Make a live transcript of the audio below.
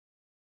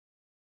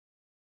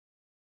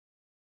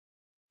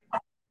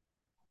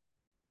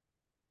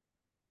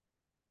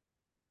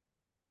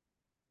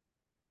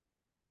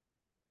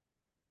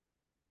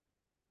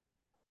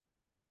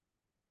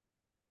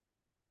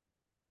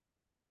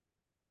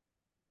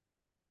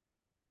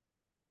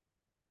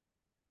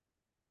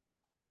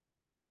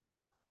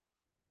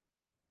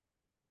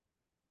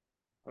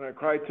When I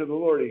cried to the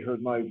Lord, he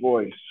heard my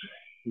voice.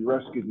 He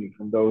rescued me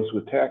from those who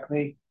attack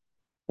me.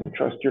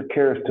 Entrust your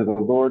cares to the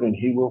Lord, and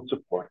he will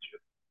support you.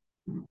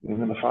 In the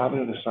name of the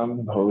Father, the Son,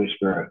 and the Holy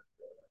Spirit.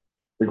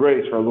 The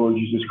grace of our Lord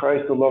Jesus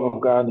Christ, the love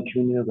of God, and the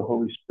communion of the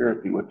Holy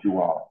Spirit be with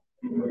you all.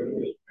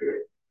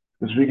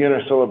 As we begin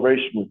our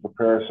celebration, we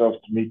prepare ourselves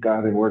to meet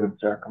God in word and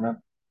sacrament.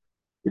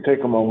 We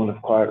take a moment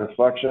of quiet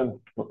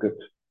reflection, look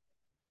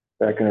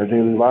back in our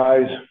daily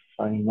lives,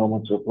 finding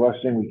moments of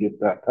blessing. We give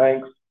God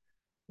thanks.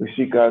 We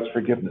seek God's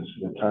forgiveness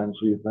for the times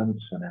we have been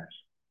sinners.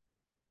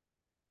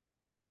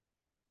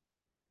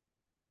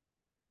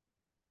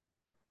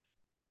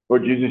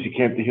 Lord Jesus, you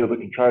came to heal the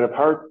contrite of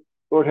heart.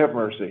 Lord, have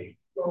mercy.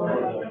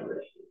 Lord, have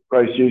mercy.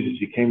 Christ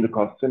Jesus, you came to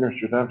cause sinners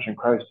to redemption.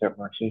 Christ, have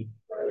mercy.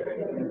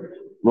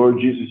 Lord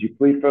Jesus, you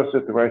plead for us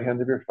at the right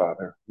hand of your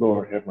Father.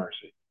 Lord, have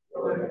mercy.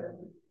 Lord.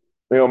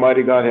 May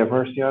Almighty God have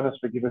mercy on us,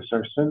 forgive us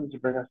our sins,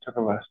 and bring us to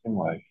everlasting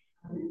life.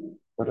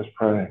 Let us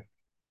pray.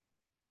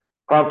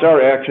 Prompt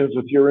our actions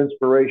with your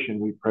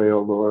inspiration, we pray, O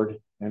Lord,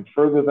 and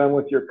further them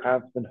with your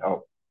constant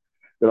help,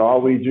 that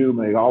all we do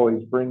may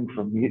always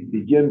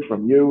begin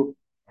from you,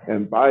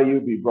 and by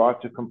you be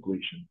brought to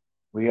completion.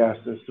 We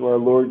ask this through our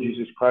Lord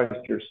Jesus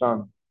Christ, your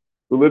Son,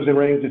 who lives and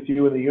reigns with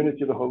you in the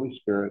unity of the Holy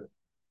Spirit,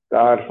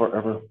 God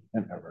forever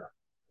and ever.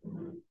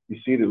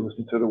 Be seated,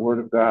 listen to the word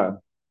of God.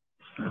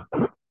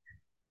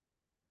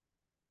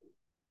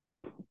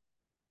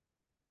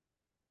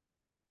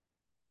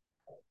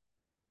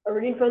 A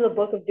reading from the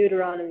book of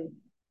Deuteronomy.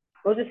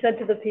 Moses said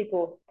to the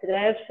people, "Today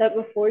I have set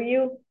before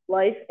you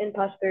life and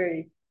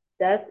prosperity,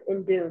 death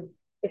and doom.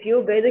 If you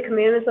obey the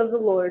commandments of the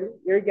Lord,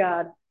 your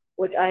God,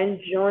 which I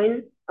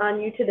enjoin on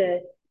you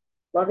today,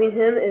 loving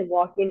him and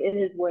walking in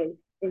his ways,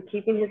 and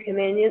keeping his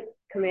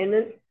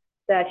commandments,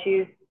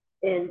 statutes,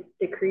 and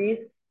decrees,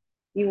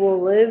 you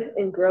will live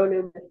and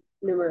grow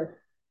numerous.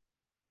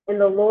 And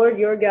the Lord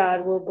your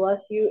God will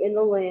bless you in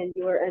the land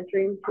you are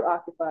entering to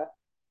occupy.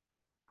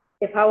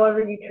 If,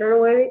 however, you turn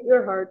away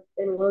your hearts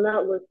and will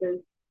not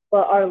listen,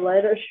 but are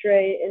led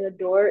astray and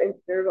adore and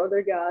serve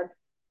other gods,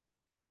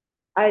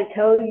 I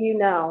tell you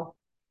now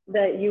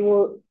that you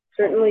will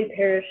certainly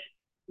perish.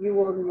 You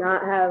will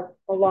not have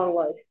a long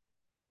life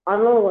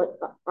on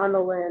the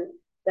land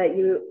that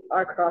you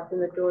are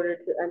crossing the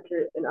Jordan to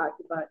enter and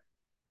occupy.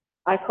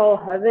 I call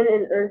heaven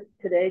and earth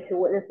today to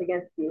witness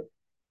against you.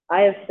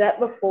 I have set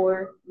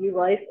before you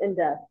life and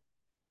death,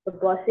 the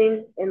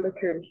blessing and the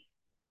curse.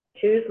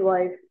 Choose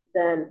life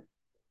then,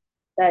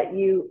 that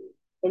you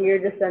and your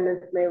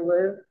descendants may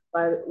live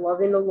by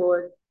loving the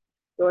Lord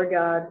your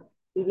God,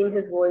 heeding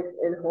his voice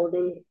and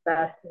holding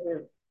fast to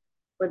him.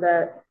 For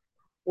that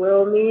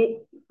will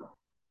mean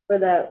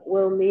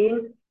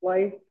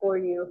life for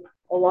you,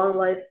 a long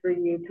life for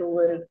you to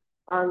live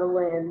on the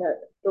land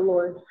that the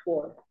Lord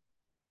swore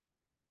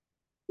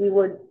he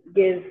would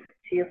give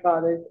to your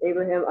fathers,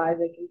 Abraham,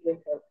 Isaac, and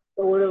Jacob."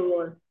 The word of the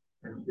Lord.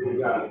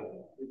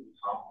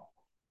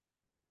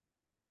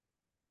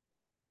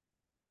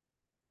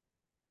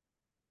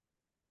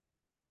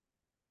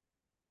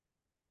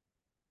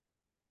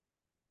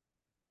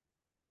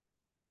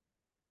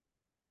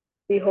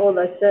 Behold,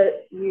 I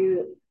set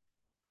you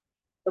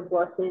the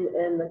blessing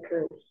and the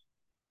curse.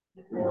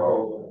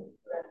 Behold,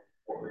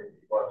 the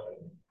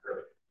blessing and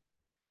curse.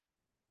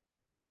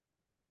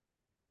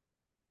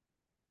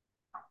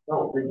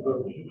 No,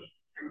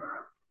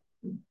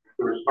 the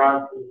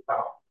response is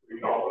how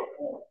we all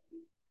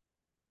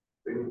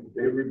they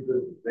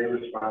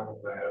respond to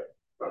that,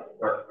 but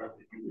darkness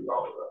that you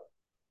all of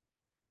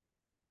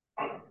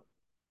that.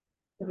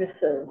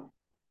 Just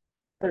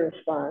a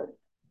response.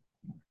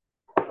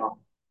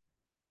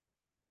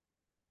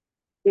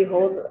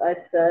 Behold, I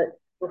set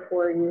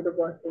before you the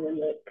blessing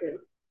and the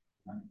curse.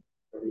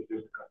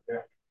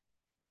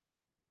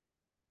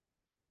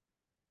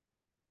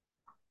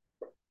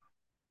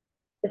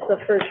 It's the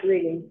first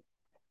reading.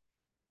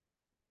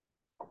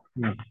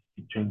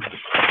 Change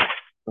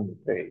from the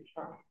page.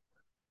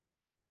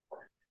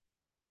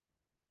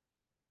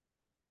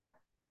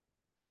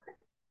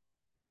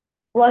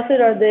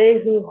 Blessed are they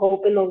who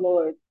hope in the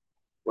Lord.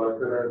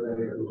 Blessed are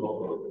they who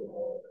hope in the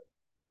Lord.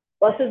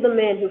 Blessed is the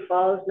man who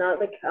follows not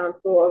the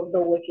counsel of the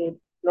wicked,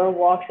 nor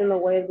walks in the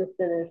way of the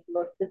sinners,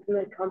 nor sits in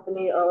the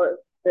company of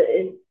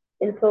the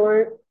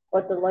insolent,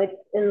 but delights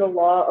in the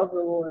law of the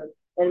Lord,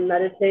 and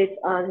meditates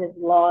on his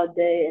law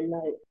day and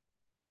night.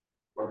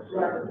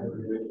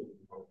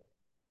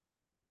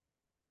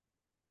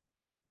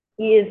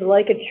 He is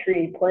like a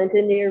tree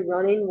planted near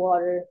running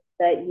water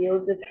that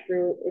yields its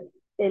fruit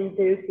in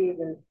due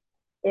season,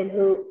 and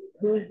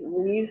whose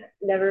leaves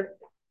never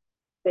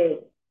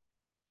fade.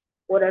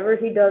 Whatever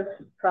he does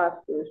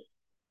prospers.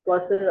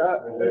 Blessed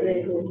are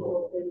they who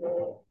hope in the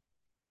Lord.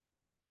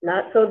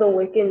 Not so the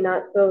wicked,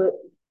 not so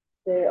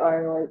they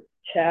are like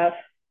chaff,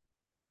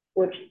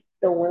 which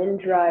the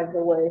wind drives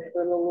away.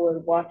 For the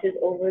Lord watches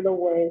over the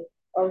way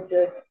of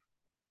just,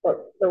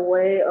 but the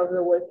way of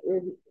the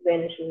wicked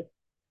vanishes.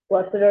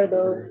 Blessed are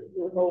those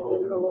who hope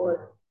in the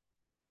Lord.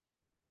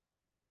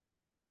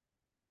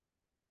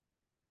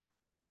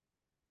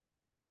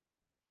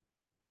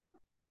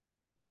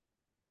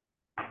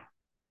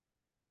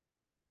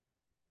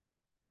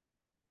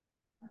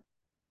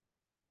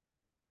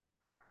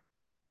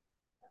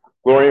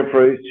 Glory and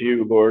praise to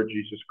you, Lord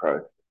Jesus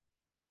Christ.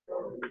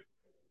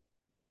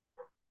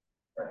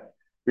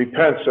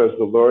 Repent, says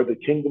the Lord, the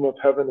kingdom of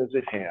heaven is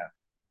at hand.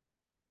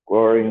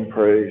 Glory and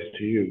praise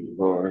to you,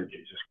 Lord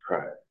Jesus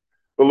Christ.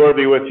 The Lord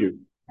be with you.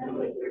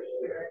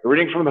 A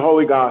reading from the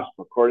Holy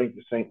Gospel according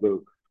to St.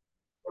 Luke.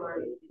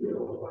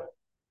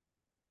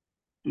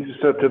 Jesus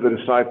said to the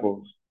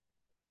disciples,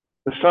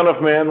 "The Son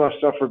of Man must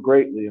suffer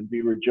greatly and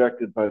be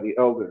rejected by the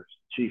elders,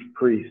 chief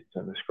priests,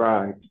 and the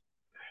scribes,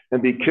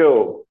 and be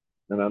killed,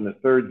 and on the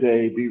third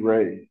day be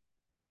raised."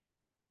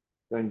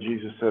 Then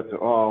Jesus said to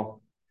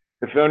all,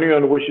 "If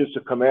anyone wishes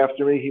to come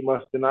after me, he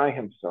must deny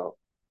himself,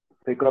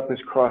 take up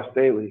his cross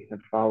daily,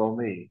 and follow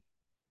me.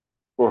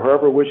 For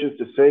whoever wishes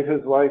to save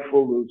his life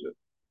will lose it,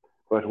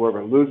 but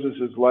whoever loses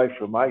his life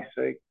for my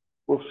sake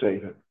will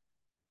save it.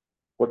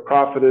 What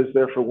profit is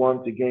there for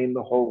one to gain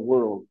the whole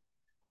world,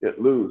 yet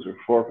lose or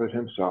forfeit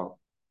himself?"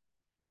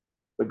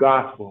 The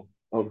Gospel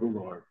of the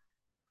Lord.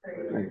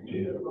 Thank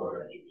you,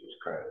 Lord Jesus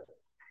Christ.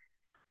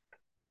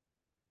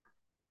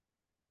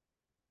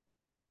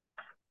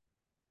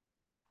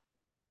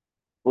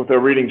 With our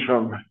readings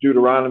from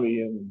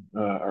Deuteronomy and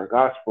our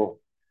Gospel,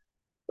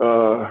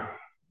 are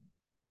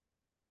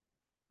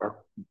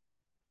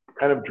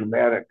kind of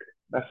dramatic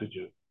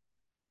messages.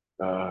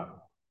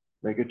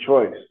 Make a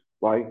choice,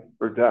 life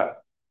or death.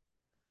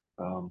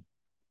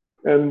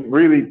 And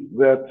really,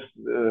 that's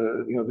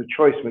the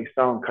choice may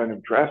sound kind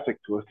of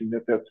drastic to us, and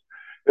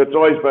that's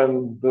always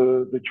been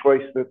the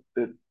choice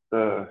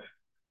that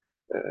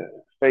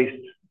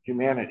faced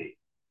humanity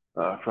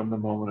from the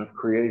moment of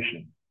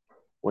creation.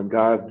 When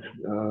God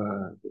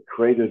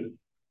created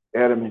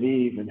Adam and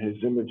Eve in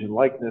his image and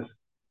likeness,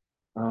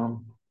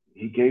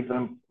 he gave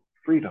them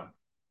freedom.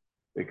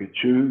 They could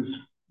choose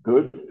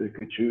good, they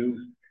could choose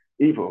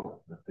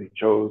evil. If they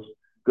chose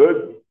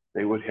good,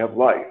 they would have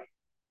life.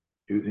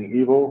 Choosing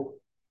evil,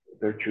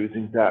 they're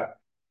choosing death.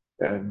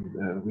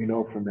 And we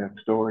know from that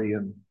story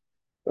in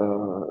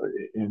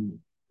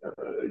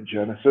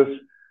Genesis,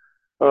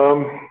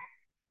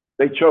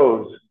 they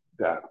chose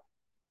death.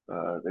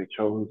 They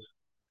chose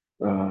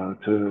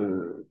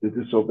to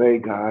disobey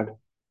God,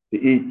 to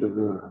eat of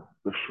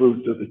the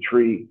fruit of the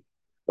tree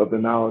of the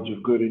knowledge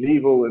of good and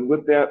evil. And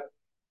with that,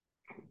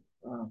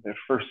 that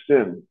first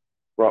sin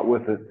brought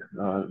with it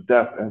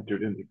death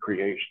entered into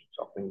creation,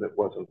 something that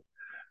wasn't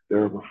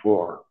there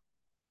before.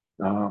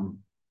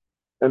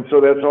 And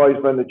so that's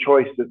always been the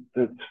choice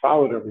that's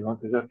followed everyone,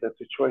 because that's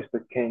a choice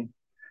that came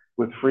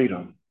with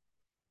freedom.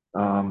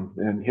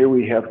 And here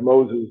we have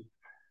Moses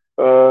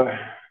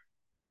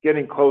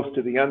getting close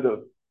to the end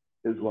of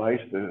his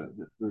life,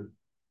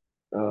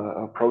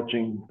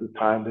 approaching the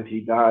time that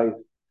he dies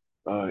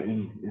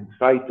in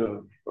sight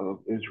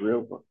of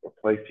Israel, a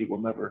place he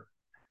will never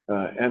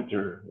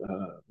enter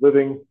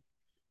living.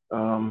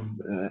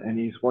 And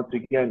he's once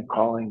again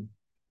calling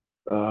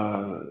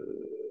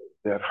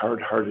that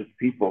hard-hearted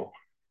people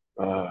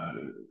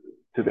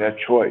to that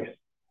choice.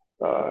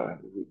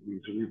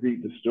 We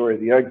read the story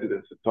of the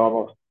Exodus. It's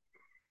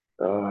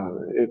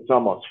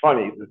almost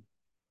funny that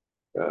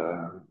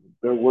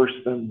they're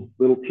worse than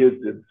little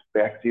kids in the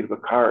backseat of a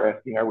car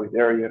asking, "Are we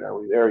there yet? Are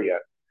we there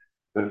yet?"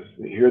 Because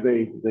here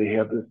they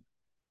have this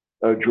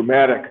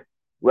dramatic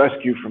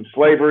rescue from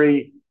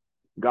slavery,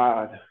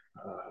 God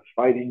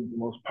fighting the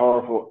most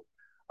powerful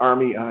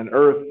army on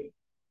earth,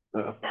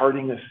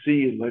 parting a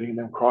sea and letting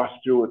them cross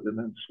through it, and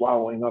then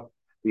swallowing up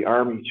the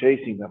army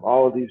chasing them.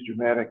 All of these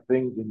dramatic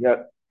things, and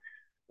yet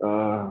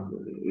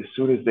as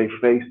soon as they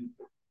face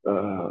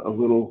a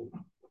little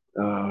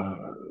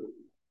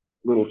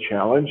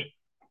challenge,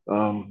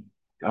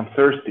 I'm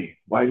thirsty.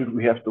 Why did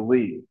we have to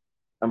leave?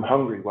 I'm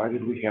hungry. Why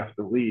did we have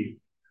to leave?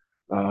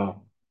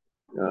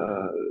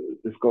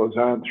 This goes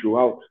on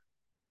throughout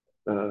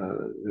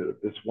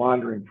this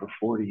wandering for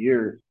 40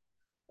 years.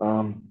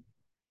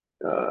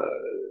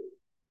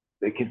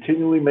 They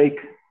continually make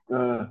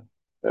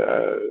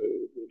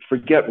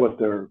forget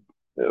what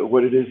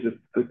it is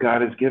that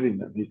God is giving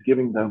them. He's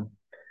giving them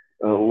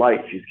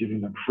life. He's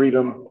giving them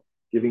freedom,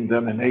 giving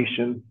them a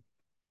nation,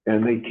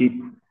 and they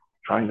keep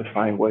trying to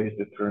find ways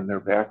to turn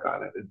their back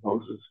on it. And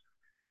Moses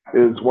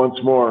is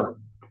once more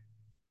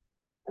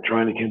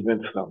trying to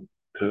convince them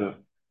to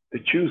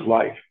choose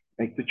life,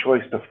 make the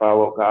choice to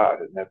follow God.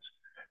 And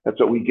that's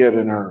what we get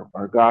in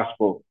our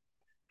gospel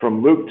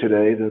from Luke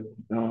today, that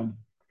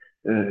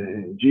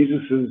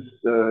Jesus is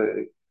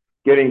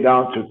getting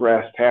down to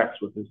brass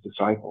tacks with his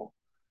disciples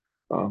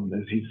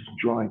as he's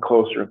drawing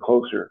closer and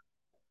closer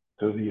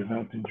to the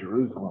event in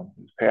Jerusalem,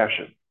 his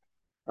passion.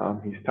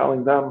 He's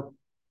telling them,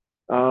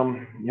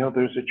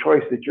 there's a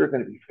choice that you're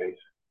going to be facing.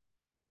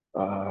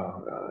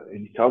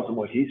 And he tells them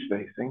what he's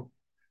facing,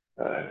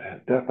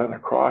 death on a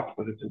cross,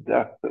 but it's a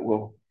death that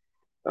will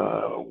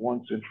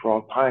once and for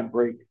all time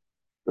break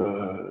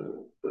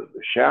the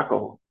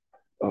shackle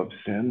of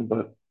sin,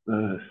 but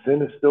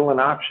sin is still an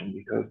option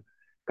because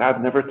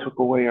God never took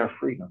away our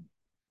freedom.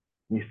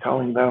 And he's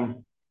telling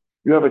them,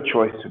 you have a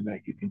choice to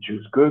make. You can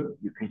choose good,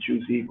 you can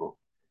choose evil.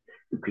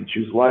 You can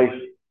choose life,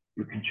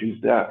 you can choose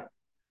death.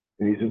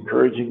 And he's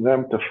encouraging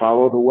them to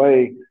follow the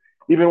way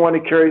even when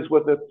it carries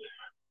with it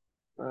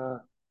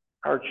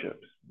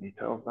hardships. He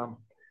tells them,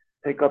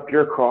 take up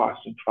your cross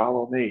and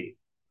follow me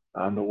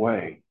on the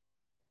way.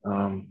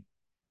 And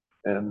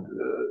the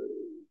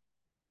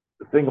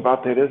thing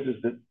about that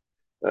is that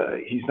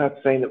he's not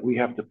saying that we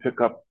have to pick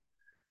up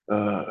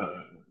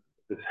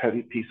this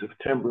heavy piece of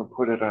timber and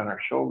put it on our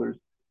shoulders.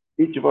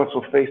 Each of us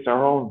will face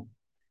our own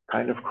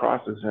kind of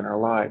crosses in our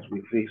lives.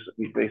 We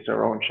face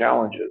our own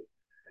challenges,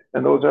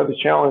 and those are the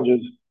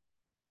challenges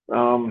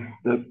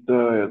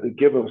that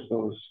give us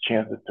those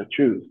chances to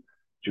choose.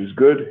 Choose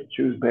good,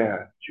 choose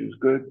bad. Choose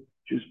good,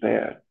 choose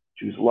bad.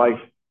 Choose life,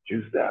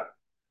 choose death.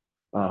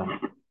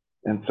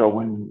 And so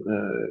when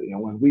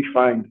we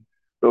find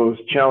those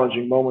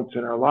challenging moments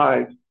in our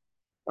lives,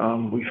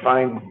 we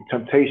find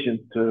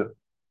temptation to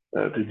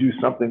do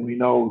something we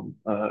know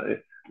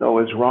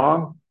is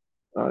wrong.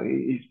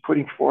 He's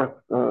putting forth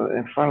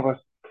in front of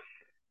us.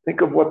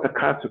 Think of what the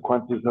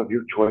consequences of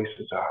your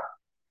choices are.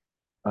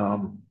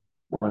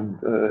 When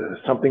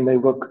something may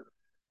look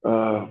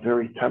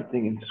very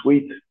tempting and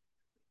sweet,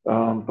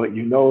 but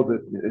you know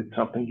that it's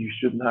something you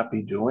should not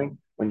be doing.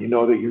 When you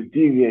know that you're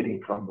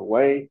deviating from the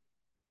way,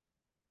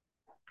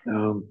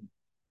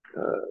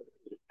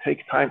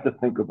 take time to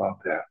think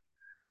about that,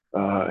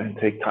 and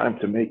take time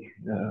to make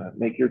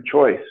your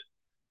choice.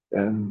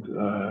 And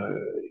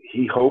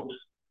he hopes,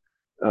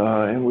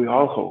 and we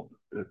all hope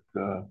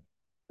that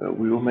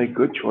we will make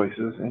good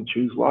choices and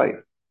choose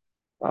life.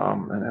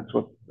 And that's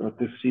what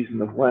this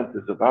season of Lent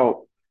is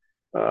about,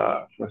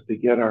 for us to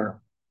get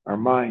our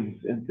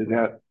minds into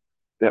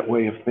that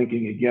way of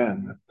thinking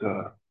again,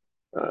 that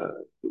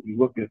we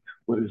look at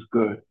what is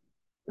good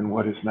and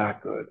what is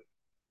not good,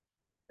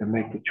 and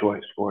make the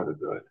choice for the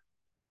good,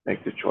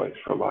 make the choice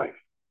for life.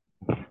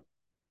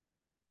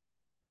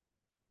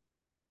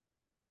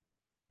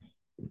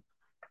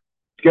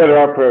 Gather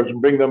our prayers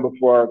and bring them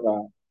before our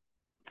God.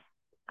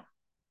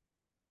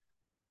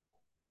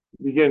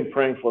 Begin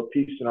praying for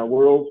peace in our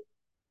world.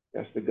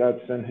 Ask that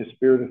God send his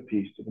spirit of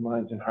peace to the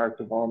minds and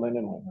hearts of all men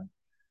and women.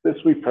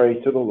 This we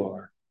pray to the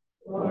Lord.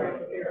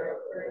 Lord,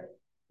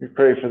 we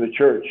pray for the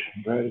church,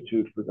 in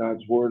gratitude for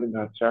God's word and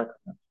God's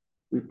sacrament.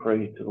 We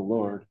pray to the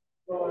Lord.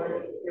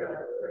 Lord,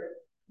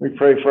 we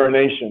pray for our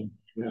nation.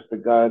 We ask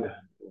that God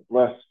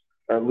bless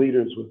our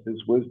leaders with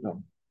his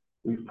wisdom.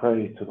 We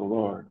pray to the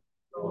Lord.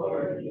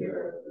 Lord,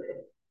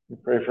 we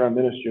pray for our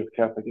ministry of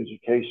Catholic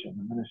education,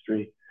 a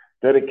ministry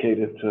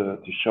dedicated to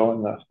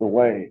showing us the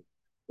way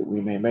that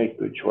we may make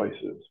good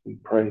choices. We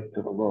pray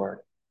to the Lord.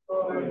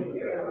 Lord,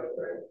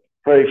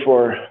 pray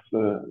for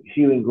the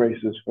healing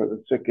graces for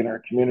the sick in our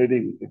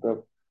community. We think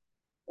of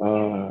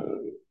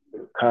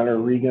Connor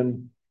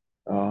Regan,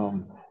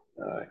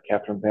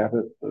 Catherine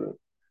Babbitt, the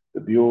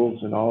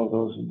Buells, and all of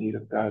those in need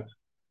of God's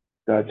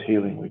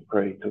healing. We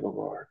pray to the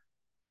Lord.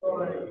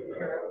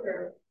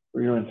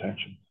 For your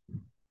intentions.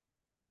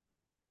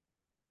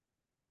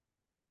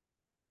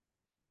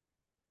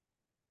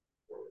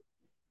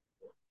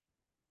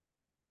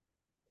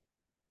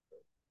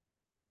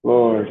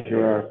 Lord,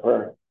 hear our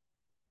prayer.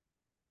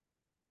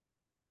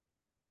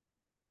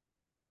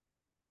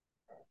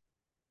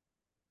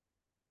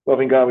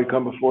 Loving God, we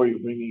come before you,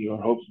 bringing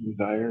your hopes and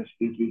desires.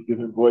 These we've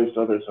given voice,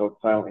 others held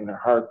silently in our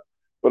hearts.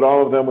 But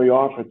all of them we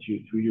offer to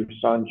you through your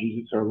Son,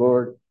 Jesus our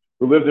Lord,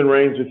 who lives and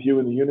reigns with you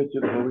in the unity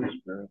of the Holy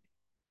Spirit,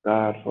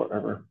 God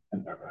forever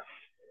and ever.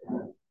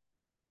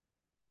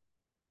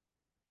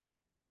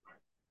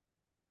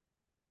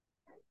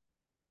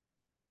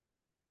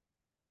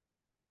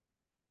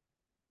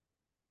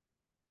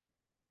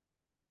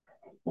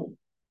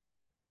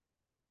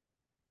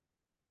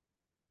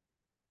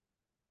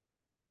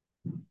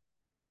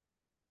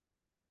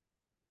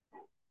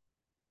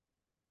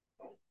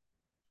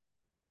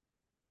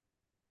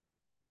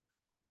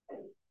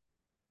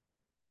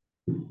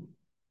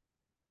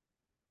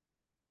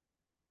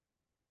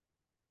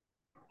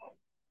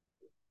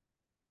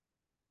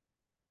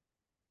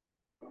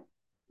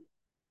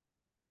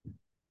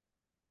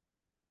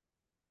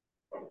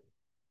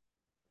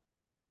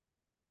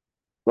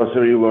 Blessed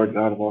are you, Lord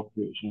God of all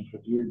creation. For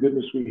through your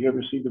goodness we have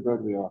received the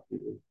bread we offer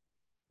you.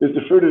 It is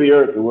the fruit of the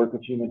earth, the work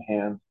of human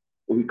hands,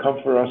 that we come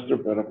for us the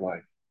bread of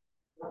life.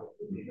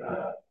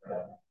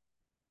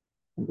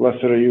 And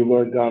blessed are you,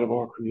 Lord God of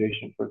all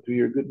creation. For through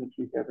your goodness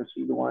we have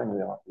received the wine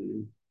we offer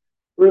you.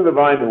 Fruit of the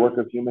vine, the work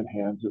of human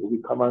hands, that will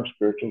become our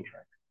spiritual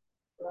drink.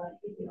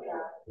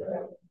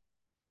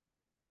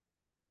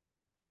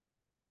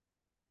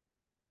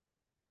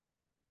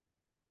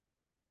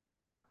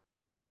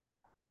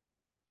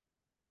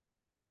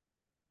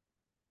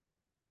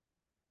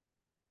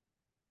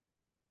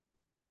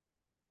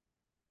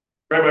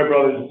 Pray, my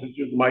brothers and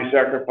sisters, my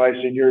sacrifice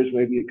and yours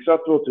may be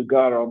acceptable to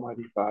God,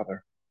 Almighty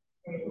Father.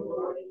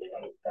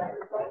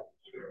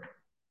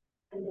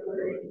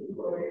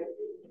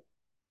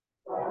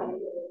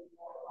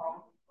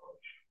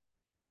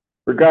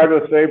 Regard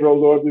with favor, O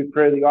Lord, we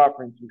pray the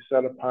offerings we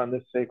set upon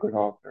this sacred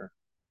altar,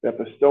 that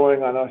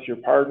bestowing on us your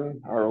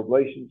pardon, our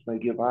oblations may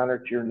give honor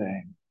to your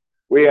name.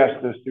 We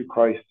ask this through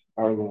Christ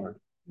our Lord.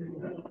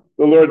 The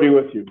Lord be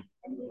with you.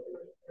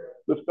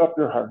 Lift up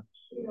your hearts.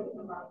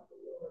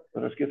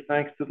 Let us give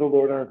thanks to the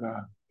Lord our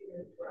God.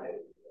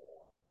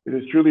 It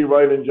is truly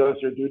right and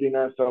just our duty and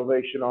our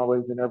salvation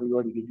always and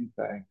everywhere to give you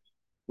thanks.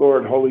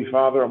 Lord, Holy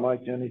Father,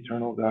 Almighty and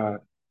eternal God,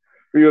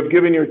 for you have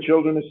given your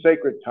children a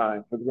sacred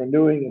time for the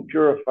renewing and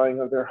purifying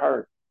of their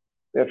hearts,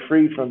 that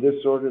free from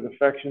disordered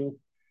affections,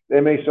 they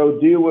may so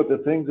deal with the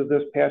things of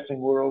this passing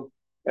world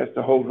as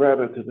to hold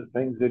rather to the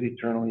things that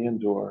eternally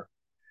endure.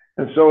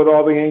 And so with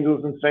all the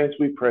angels and saints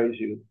we praise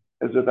you,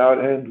 as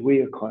without end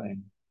we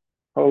acclaim.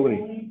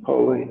 Holy,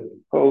 holy,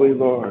 holy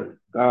Lord,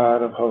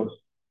 God of hosts,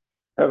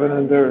 heaven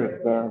and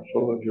earth are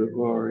full of your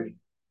glory.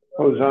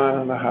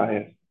 Hosanna in the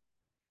highest.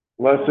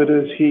 Blessed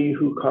is he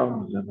who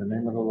comes in the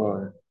name of the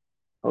Lord.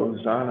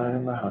 Hosanna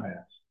in the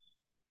highest.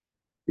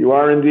 You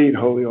are indeed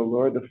holy, O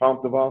Lord, the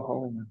fount of all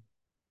holiness.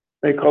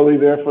 Make holy,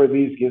 therefore,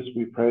 these gifts,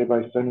 we pray,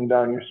 by sending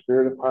down your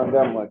Spirit upon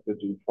them like the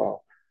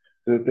dewfall,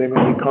 so that they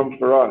may become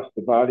for us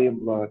the body and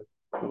blood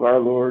of our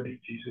Lord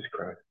Jesus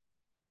Christ.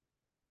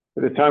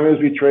 At the time he was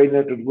betrayed and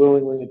entered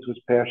willingly into his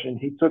passion,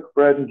 he took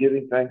bread and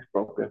giving thanks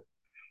broke it,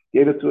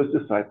 gave it to his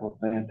disciples,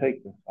 saying,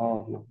 take this,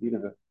 all of you, eat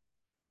of it.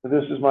 For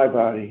this is my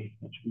body,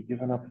 which will be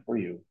given up for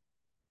you.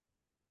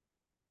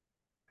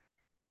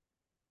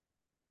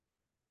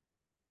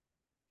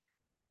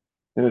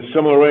 In a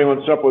similar way,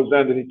 when supper was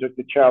ended, he took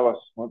the chalice,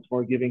 once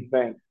more giving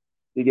thanks.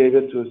 He gave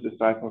it to his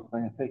disciples,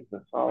 saying, take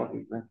this, all of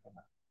you, drink from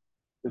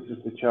it. This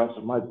is the chalice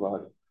of my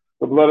blood,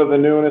 the blood of the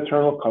new and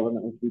eternal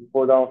covenant, which we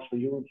poured out for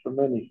you and for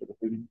many for the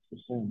forgiveness of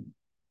sins.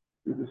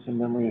 Do this in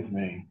memory of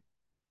me.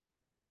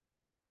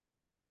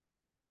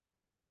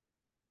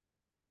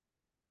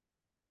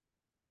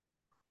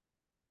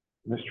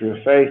 Mystery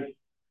of faith,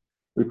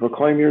 we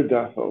proclaim your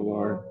death, O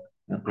Lord,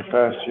 and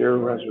profess your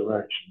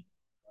resurrection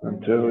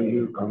until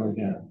you come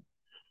again.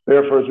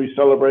 Therefore, as we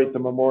celebrate the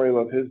memorial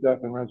of his death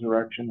and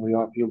resurrection, we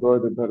offer you,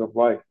 Lord, the bread of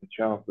life, the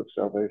chalice of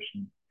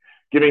salvation,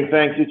 giving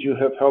thanks that you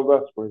have held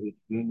us worthy to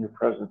be in your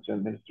presence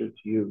and minister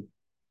to you.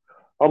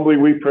 Humbly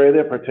we pray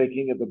that,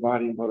 partaking of the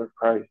body and blood of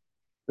Christ,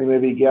 we may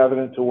be gathered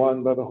into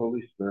one by the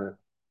Holy Spirit.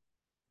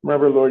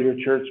 Remember, Lord, your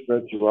church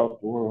spread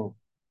throughout the world.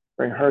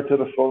 Bring her to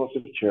the fullness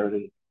of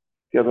charity,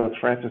 together with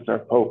Francis, our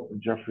Pope,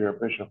 and Jeffrey, our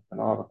Bishop, and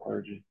all the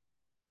clergy.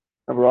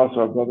 Remember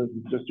also our brothers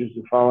and sisters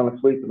who have fallen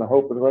asleep in the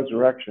hope of the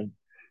resurrection,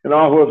 and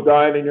all who have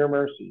died in your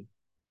mercy.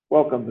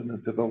 Welcome them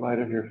into the light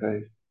of your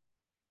face.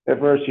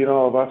 Have mercy on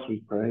all of us,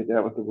 we pray,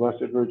 that with the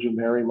Blessed Virgin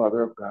Mary,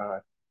 Mother of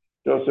God,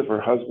 Joseph,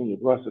 her husband, your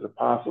blessed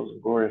apostles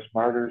and glorious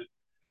martyrs,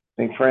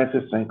 St.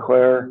 Francis, St.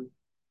 Clare,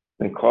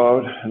 St.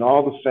 Claude, and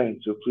all the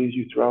saints who please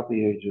you throughout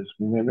the ages,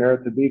 we may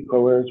merit to be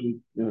co-heirs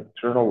with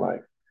eternal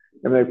life,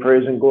 and may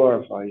praise and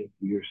glorify you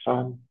through your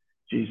Son,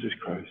 Jesus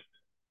Christ.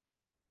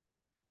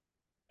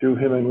 Through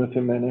him and with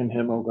him and in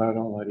him, O God,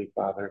 Almighty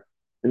Father,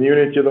 in the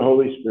unity of the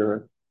Holy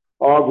Spirit,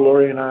 all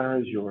glory and honor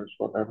is yours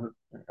forever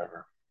and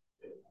ever.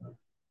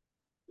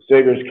 The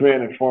Savior's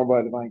command, informed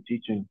by divine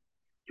teaching,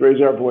 to raise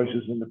our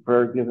voices in the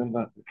prayer given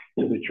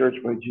to the church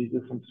by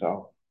Jesus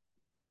himself.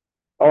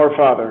 Our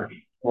Father,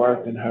 who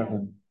art in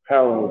heaven,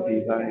 hallowed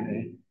be thy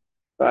name.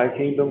 Thy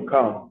kingdom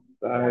come,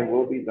 thy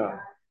will be done,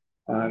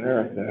 on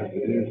earth as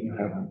it is in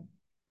heaven.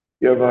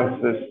 Give us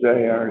this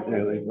day our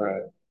daily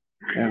bread,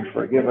 and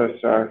forgive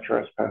us our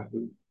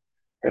trespasses,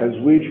 as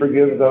we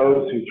forgive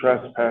those who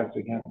trespass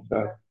against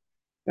us.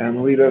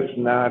 And lead us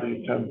not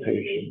into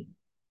temptation,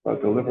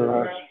 but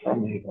deliver us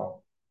from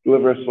evil.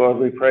 Deliver us, Lord,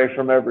 we pray,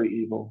 from every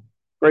evil.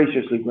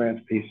 Graciously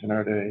grant peace in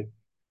our day.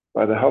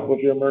 By the help of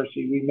your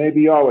mercy, we may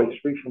be always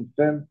free from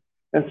sin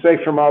and safe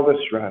from all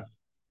distress,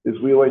 as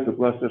we await the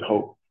blessed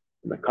hope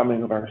and the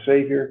coming of our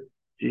Savior,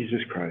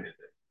 Jesus Christ.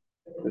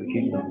 For the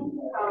kingdom.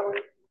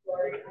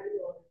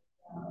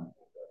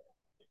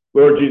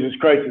 Lord Jesus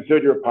Christ, you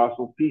said your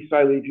apostles, peace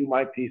I leave you,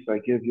 my peace I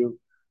give you.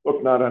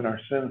 Look not on our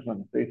sins, but on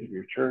the faith of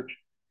your church.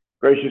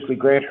 Graciously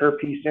grant her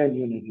peace and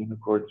unity in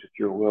accordance with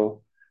your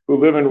will,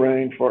 who live and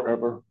reign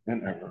forever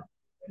and ever.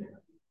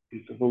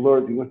 Peace of the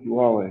Lord be with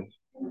you always.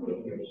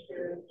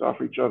 Let's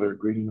offer each other a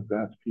greeting of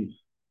God's peace.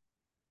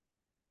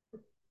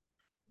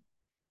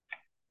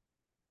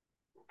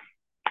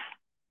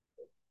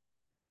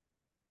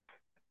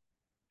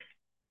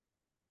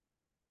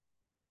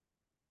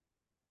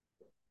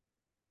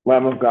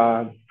 Lamb of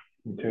God,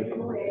 you take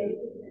away.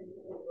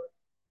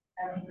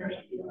 Have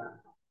mercy on us.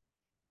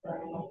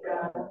 Lamb of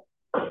God,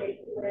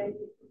 take away.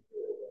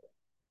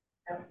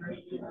 Have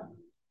mercy on us.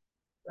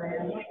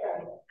 Lamb of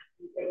God,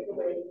 you take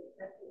away the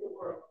sin of the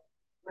world.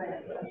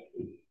 Grant us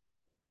peace.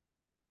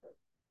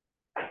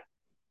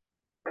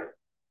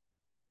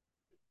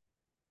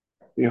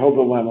 Behold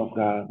the Lamb of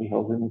God.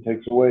 Behold him who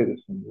takes away the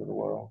sins of the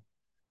world.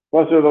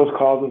 Blessed are those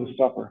called to the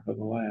supper of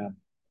the Lamb.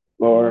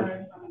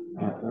 Lord,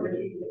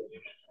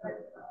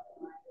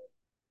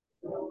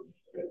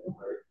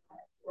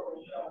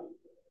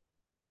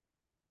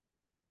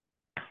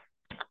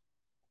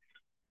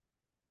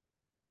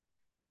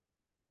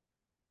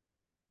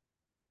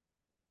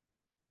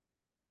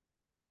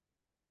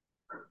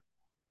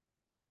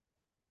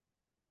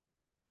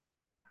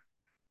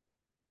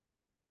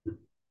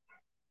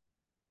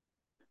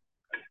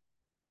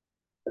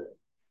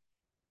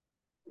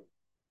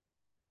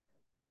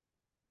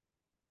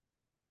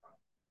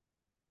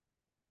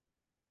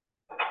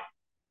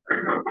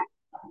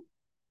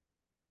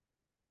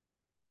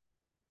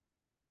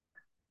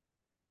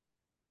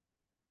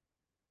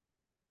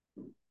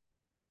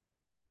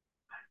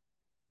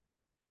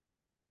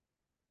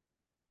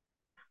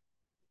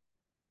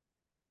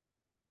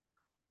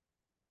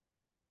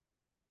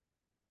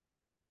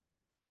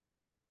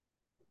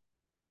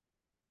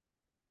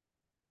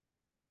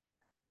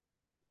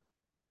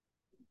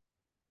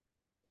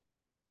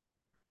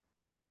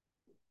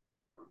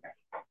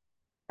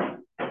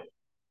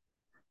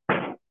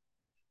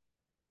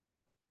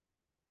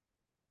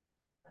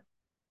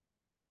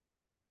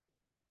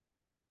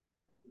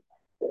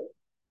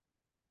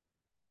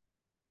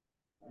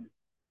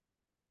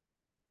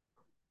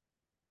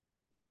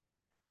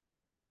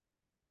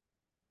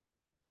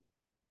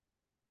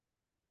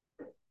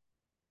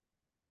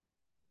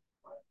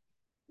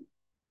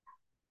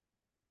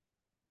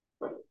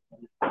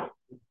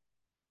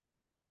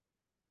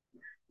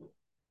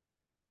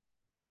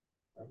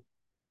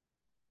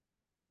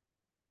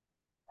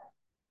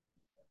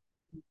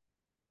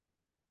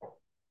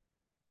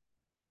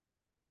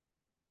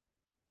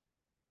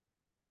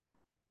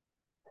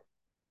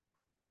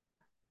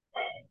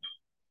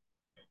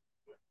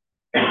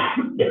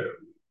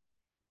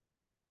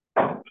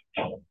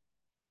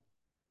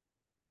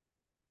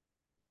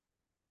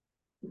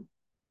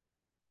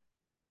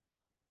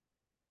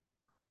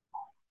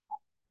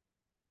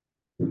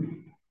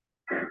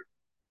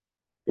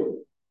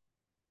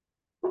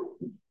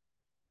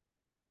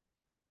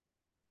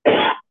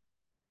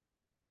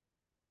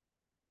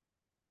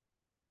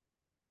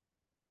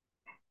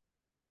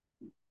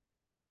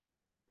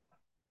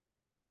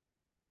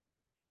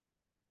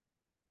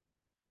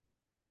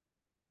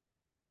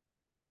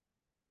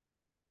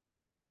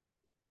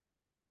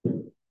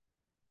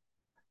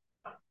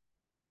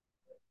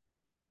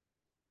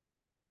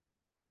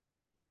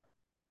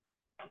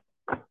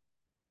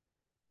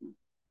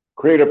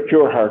 Create a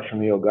pure heart for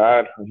me, O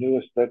God. Renew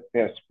a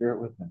steadfast spirit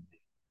within me.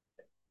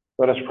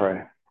 Let us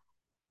pray.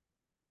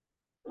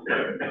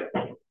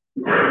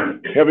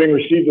 Having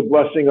received the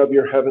blessing of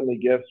your heavenly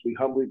gifts, we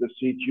humbly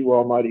beseech you,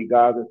 Almighty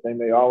God, that they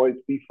may always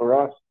be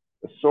for us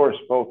the source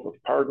both of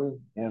pardon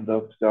and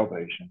of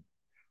salvation.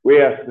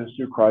 We ask this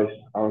through Christ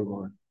our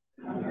Lord.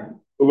 Amen.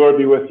 The Lord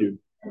be with you.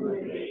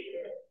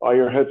 Bow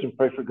your heads and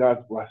pray for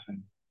God's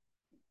blessing.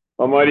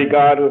 Almighty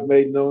God, who have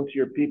made known to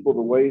your people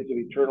the ways of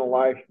eternal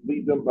life,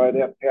 lead them by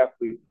that path,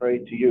 we pray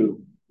to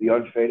you, the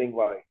unfading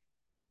light.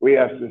 We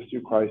ask this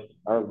through Christ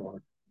our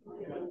Lord.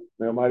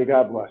 May Almighty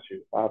God bless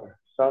you, Father,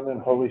 Son,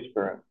 and Holy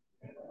Spirit.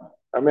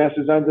 Our Mass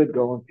is ended.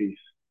 Go in peace.